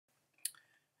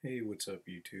Hey, what's up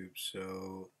YouTube?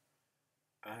 So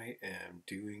I am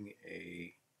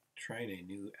trying a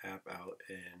new app out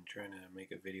and trying to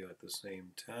make a video at the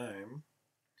same time.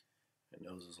 My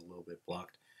nose is a little bit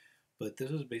blocked, but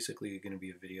this is basically going to be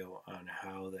a video on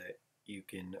how that you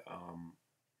can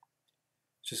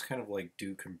just kind of like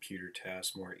do computer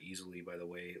tasks more easily. By the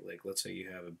way, like let's say you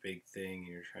have a big thing and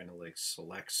you're trying to like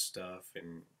select stuff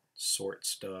and sort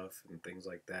stuff and things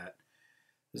like that.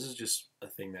 This is just a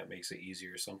thing that makes it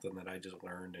easier, something that I just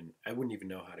learned, and I wouldn't even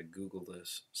know how to Google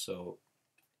this. So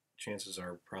chances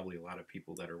are probably a lot of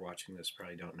people that are watching this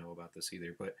probably don't know about this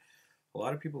either. But a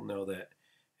lot of people know that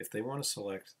if they want to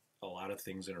select a lot of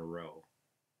things in a row,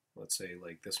 let's say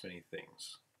like this many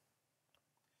things,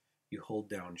 you hold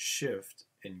down Shift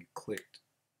and you click.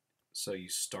 So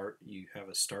you have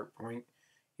a start point,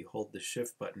 you hold the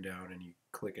Shift button down and you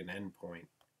click an end point,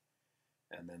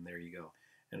 and then there you go.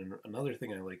 And another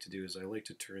thing I like to do is I like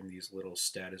to turn these little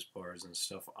status bars and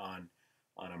stuff on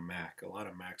a Mac. A lot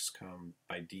of Macs come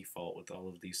by default with all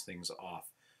of these things off.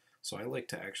 So I like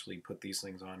to actually put these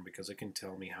things on because it can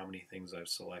tell me how many things I've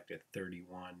selected,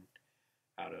 31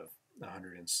 out of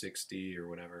 160 or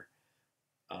whatever.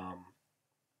 Um,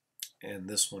 and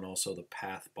this one also, the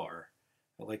path bar.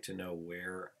 I like to know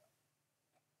where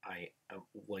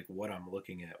like what I'm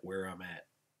looking at, where I'm at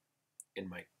in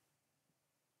my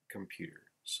computer.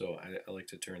 So I like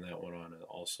to turn that one on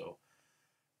also.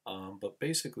 But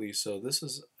basically, so this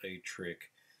is a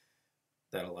trick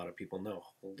that a lot of people know,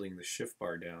 holding the shift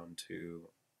bar down to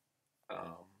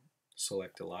um,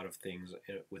 select a lot of things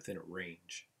within a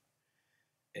range.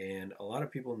 And a lot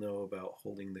of people know about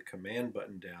holding the command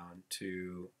button down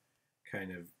to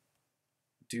kind of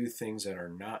do things that are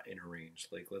not in a range.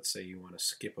 Like let's say you want to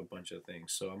skip a bunch of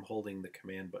things. So I'm holding the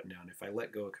command button down. If I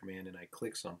let go of command and I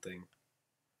click something,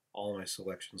 all my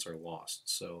selections are lost.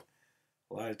 So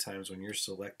a lot of times when you're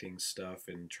selecting stuff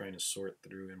and trying to sort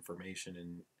through information,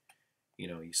 and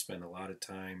you spend a lot of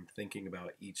time thinking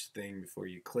about each thing before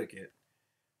you click it,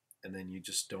 and then you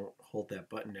just don't hold that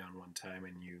button down one time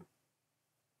and you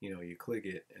click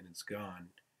it and it's gone.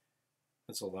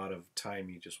 That's a lot of time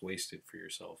you just wasted for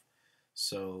yourself.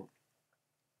 So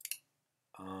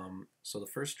so the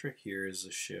first trick here is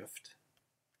a shift.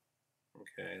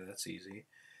 Okay, that's easy.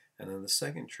 And then the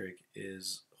second trick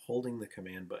is holding the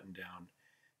command button down.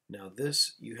 Now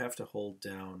this you have to hold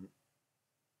down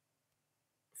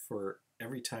for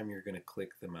every time you're going to click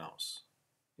the mouse.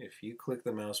 If you click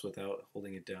the mouse without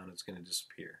holding it down, it's going to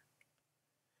disappear.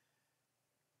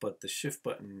 But the shift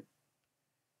button,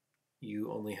 you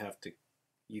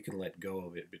can let go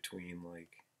of it between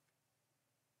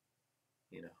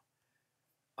you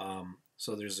know.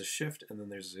 So there's a shift and then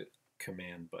there's a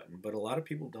command button. But a lot of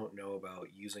people don't know about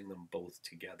using them both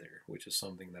together, which is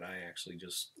something that I actually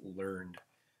just learned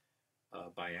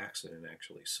by accident,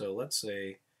 actually. So let's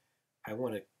say I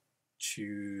want to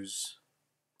choose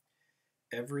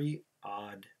every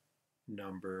odd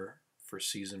number for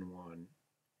season 1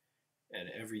 and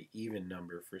every even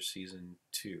number for season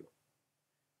 2.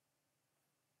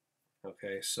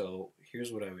 Okay, so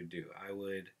here's what I would do. I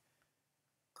would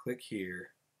click here,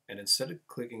 and instead of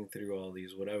clicking through all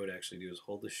these, what I would actually do is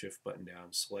hold the shift button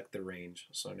down, select the range.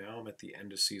 So now I'm at the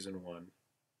end of season 1.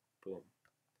 Boom.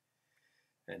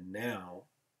 And now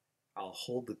I'll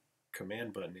hold the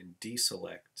command button and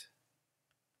deselect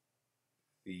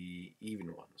the even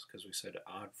ones, because we said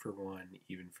odd for 1,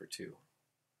 even for 2.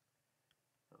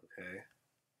 Okay,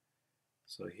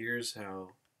 so here's how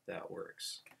that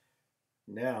works.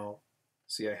 Now,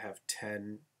 see, I have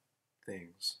 10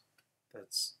 things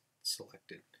that's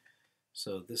selected.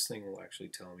 So this thing will actually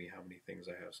tell me how many things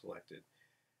I have selected.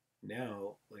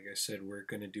 Now, like I said, we're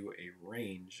going to do a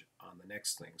range on the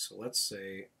next thing. So let's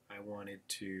say I wanted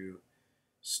to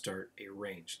start a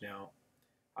range. Now,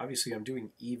 obviously I'm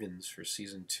doing evens for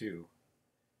season 2,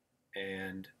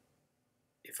 and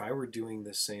if I were doing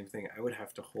the same thing, I would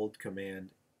have to hold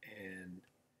command and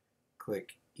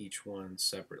click each one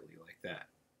separately like that,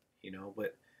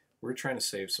 but we're trying to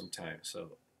save some time.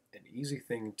 So an easy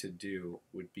thing to do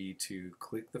would be to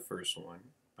click the first one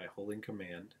by holding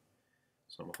command.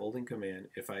 So I'm holding command.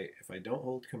 If I don't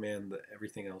hold command,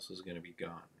 everything else is going to be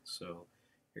gone. So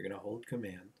you're going to hold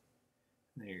command,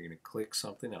 and then you're going to click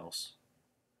something else.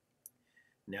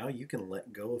 Now you can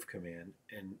let go of command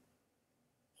and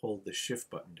hold the shift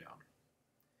button down.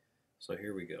 So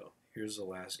here we go. Here's the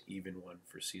last even one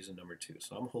for season number 2.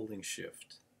 So I'm holding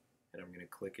shift, and I'm going to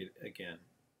click it again.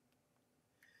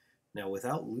 Now,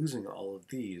 without losing all of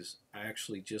these, I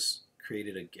actually just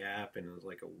created a gap and it was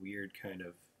like a weird kind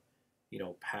of,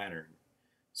 pattern.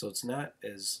 So it's not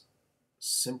as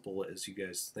simple as you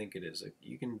guys think it is.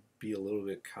 You can be a little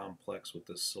bit complex with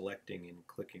the selecting and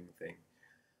clicking thing.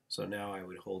 So now I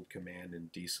would hold command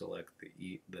and deselect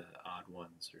the odd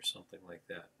ones or something like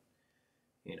that,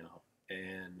 you know.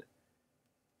 And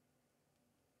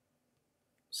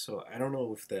so I don't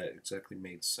know if that exactly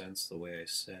made sense the way I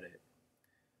said it,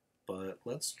 but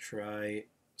let's try.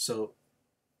 So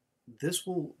this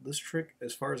trick,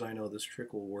 as far as I know, this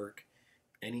trick will work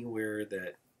anywhere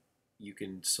that you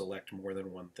can select more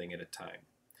than one thing at a time.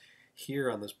 Here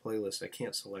on this playlist, I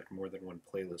can't select more than one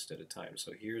playlist at a time.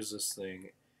 So here's this thing,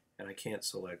 and I can't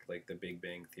select like the Big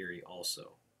Bang Theory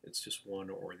also. It's just one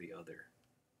or the other.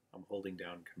 I'm holding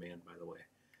down command, by the way.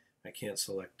 I can't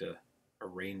select a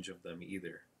range of them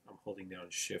either. I'm holding down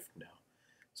shift now.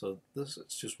 So this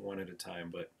it's just one at a time,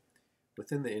 but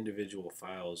within the individual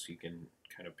files you can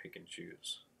kind of pick and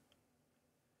choose.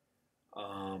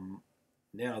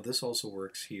 Now this also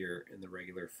works here in the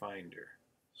regular Finder.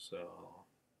 So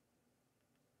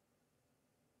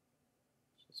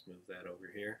let's move that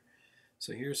over here.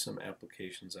 So here's some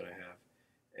applications that I have.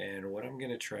 And what I'm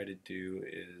going to try to do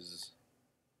is,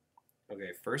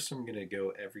 okay, first I'm going to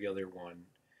go every other one.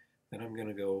 Then I'm going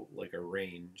to go like a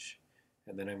range.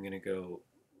 And then I'm going to go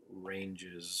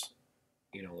ranges,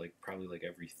 you know, like probably like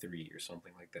every 3 or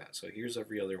something like that. So here's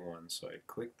every other one. So I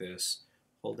click this,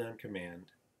 hold down command,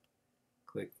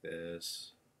 click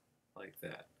this, like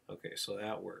that. Okay, so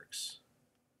that works.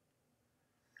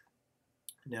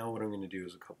 Now what I'm going to do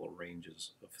is a couple of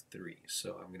ranges of 3.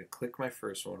 So I'm going to click my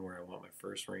first one where I want my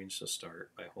first range to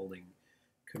start by holding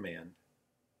command.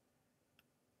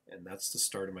 And that's the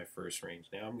start of my first range.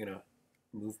 Now I'm going to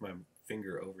move my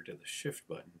finger over to the shift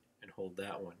button and hold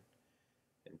that one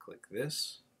and click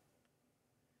this.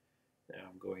 Now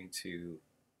I'm going to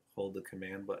hold the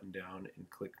command button down and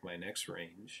click my next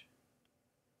range.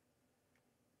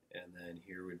 And then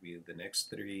here would be the next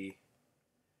 3,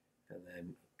 and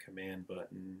then command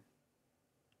button,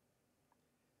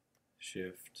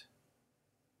 shift,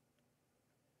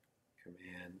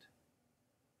 command,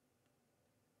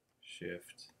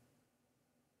 shift.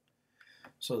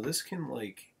 So this can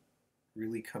like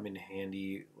really come in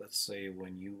handy, let's say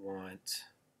when you want,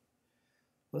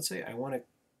 let's say I want to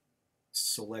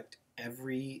select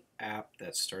every app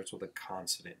that starts with a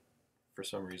consonant for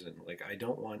some reason. Like I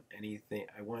don't want anything,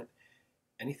 I want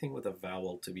anything with a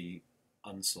vowel to be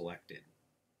unselected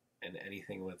and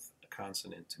anything with a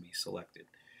consonant to be selected.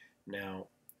 Now,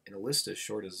 in a list as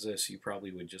short as this, you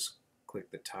probably would just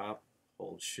click the top,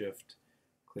 hold shift,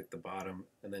 click the bottom,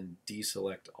 and then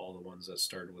deselect all the ones that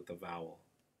started with a vowel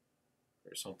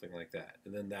or something like that.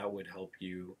 And then that would help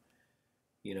you,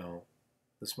 you know,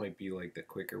 this might be like the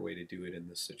quicker way to do it in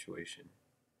this situation.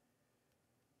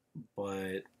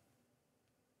 But,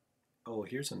 oh,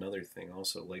 here's another thing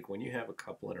also. Like when you have a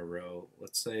couple in a row,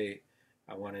 let's say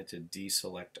I wanted to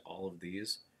deselect all of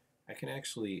these, I can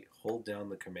actually hold down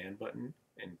the command button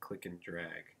and click and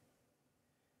drag.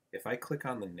 If I click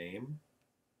on the name,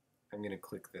 I'm going to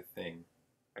click the thing.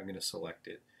 I'm going to select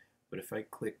it. But if I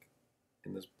click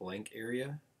in this blank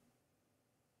area,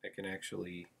 I can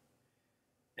actually,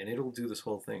 and it'll do this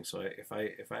whole thing. So if I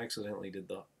accidentally did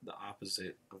the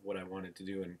opposite of what I wanted to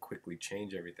do and quickly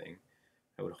change everything,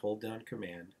 I would hold down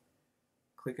command,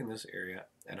 click in this area,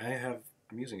 and I'm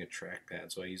using a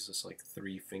trackpad, so I use this like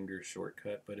 3-finger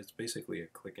shortcut, but it's basically a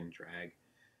click and drag.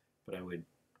 But I would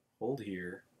hold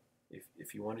here.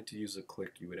 If you wanted to use a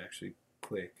click, you would actually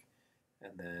click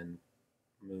and then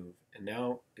move. And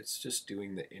now it's just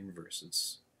doing the inverse.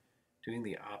 It's doing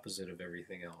the opposite of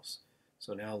everything else.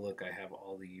 So now look, I have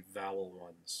all the vowel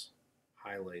ones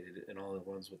highlighted and all the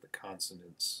ones with the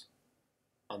consonants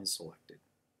unselected.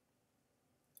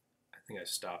 I think I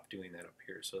stopped doing that up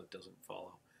here so it doesn't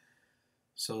follow.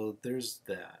 So there's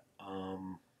that.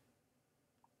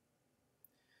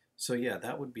 So yeah,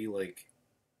 that would be like,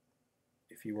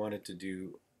 if you wanted to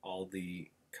do all the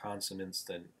consonants,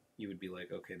 then you would be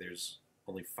like, okay, there's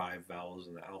only 5 vowels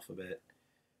in the alphabet,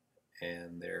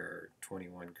 and there are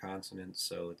 21 consonants,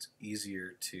 so it's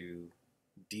easier to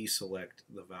deselect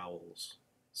the vowels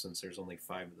since there's only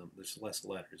 5 of them. There's less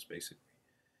letters, basically.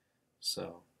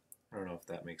 So, I don't know if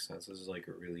that makes sense. This is like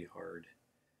a really hard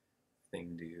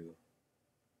thing to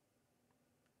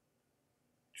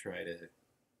try to,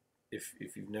 if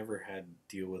you've never had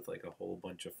to deal with like a whole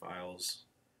bunch of files,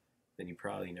 then you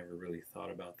probably never really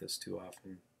thought about this too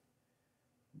often.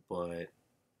 But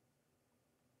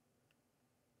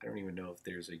I don't even know if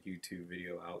there's a YouTube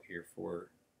video out here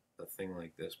for a thing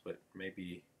like this, but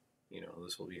maybe, you know,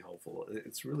 this will be helpful.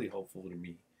 It's really helpful to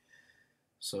me.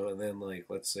 So then, like,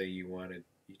 let's say you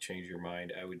change your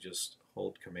mind, I would just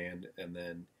hold command and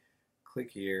then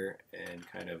click here and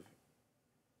kind of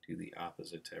do the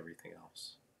opposite to everything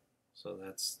else. So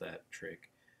that's that trick.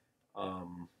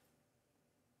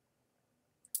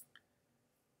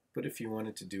 But if you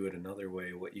wanted to do it another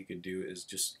way, what you could do is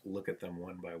just look at them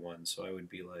one by one. So I would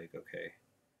be like, okay,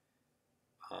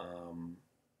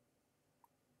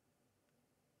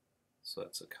 so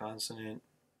that's a consonant,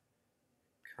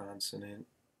 consonant,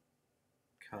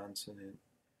 consonant,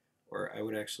 or I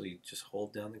would actually just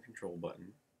hold down the control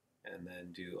button and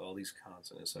then do all these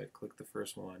consonants. So I'd click the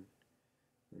first one,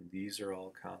 and these are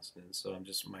all consonants. So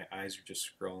my eyes are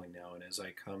just scrolling now, and as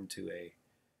I come to a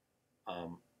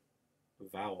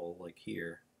vowel like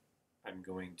here, I'm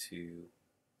going to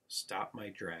stop my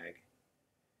drag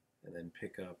and then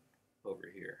pick up over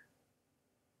here.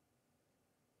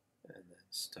 And then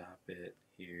stop it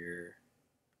here.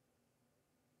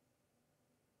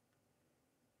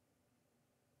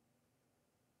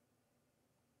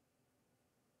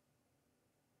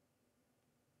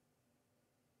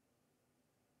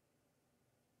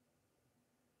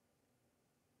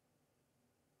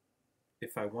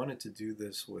 If I wanted to do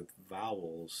this with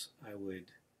vowels, I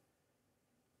would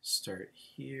start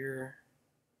here,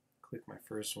 click my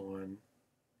first one,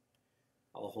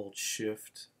 I'll hold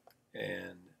shift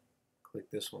and click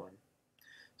this one.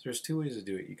 So there's two ways to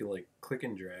do it. You can like click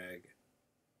and drag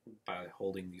by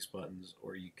holding these buttons,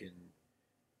 or you can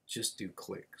just do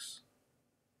clicks.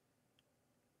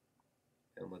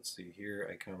 And let's see, here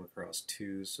I come across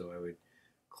two, so I would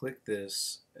click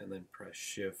this and then press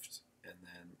shift, and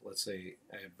then let's say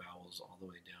I had vowels all the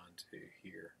way down to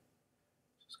here.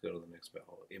 Just go to the next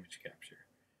vowel, image capture.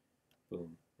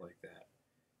 Boom, like that.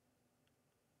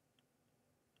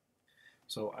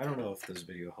 So I don't know if this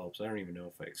video helps. I don't even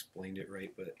know if I explained it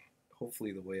right, but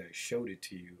hopefully the way I showed it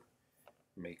to you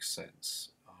makes sense.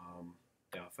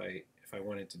 Now if I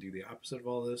wanted to do the opposite of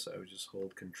all this, I would just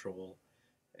hold control,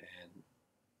 and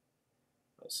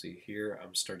I'll see here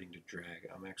I'm starting to drag.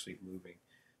 I'm actually moving.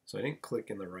 So I didn't click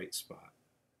in the right spot.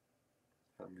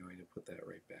 I'm going to put that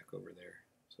right back over there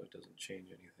so it doesn't change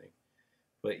anything.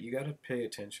 But you got to pay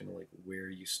attention to like where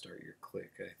you start your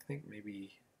click. I think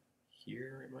maybe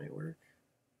here it might work.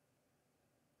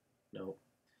 No.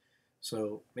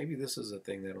 So maybe this is a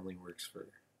thing that only works for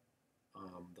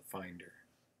the Finder.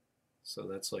 So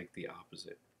that's like the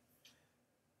opposite.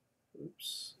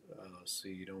 Oops. So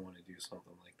you don't want to do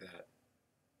something like that.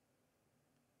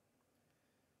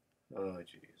 Oh,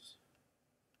 jeez.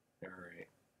 Alright.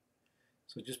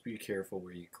 So just be careful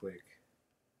where you click.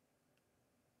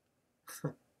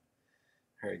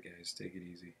 Alright guys, take it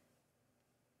easy.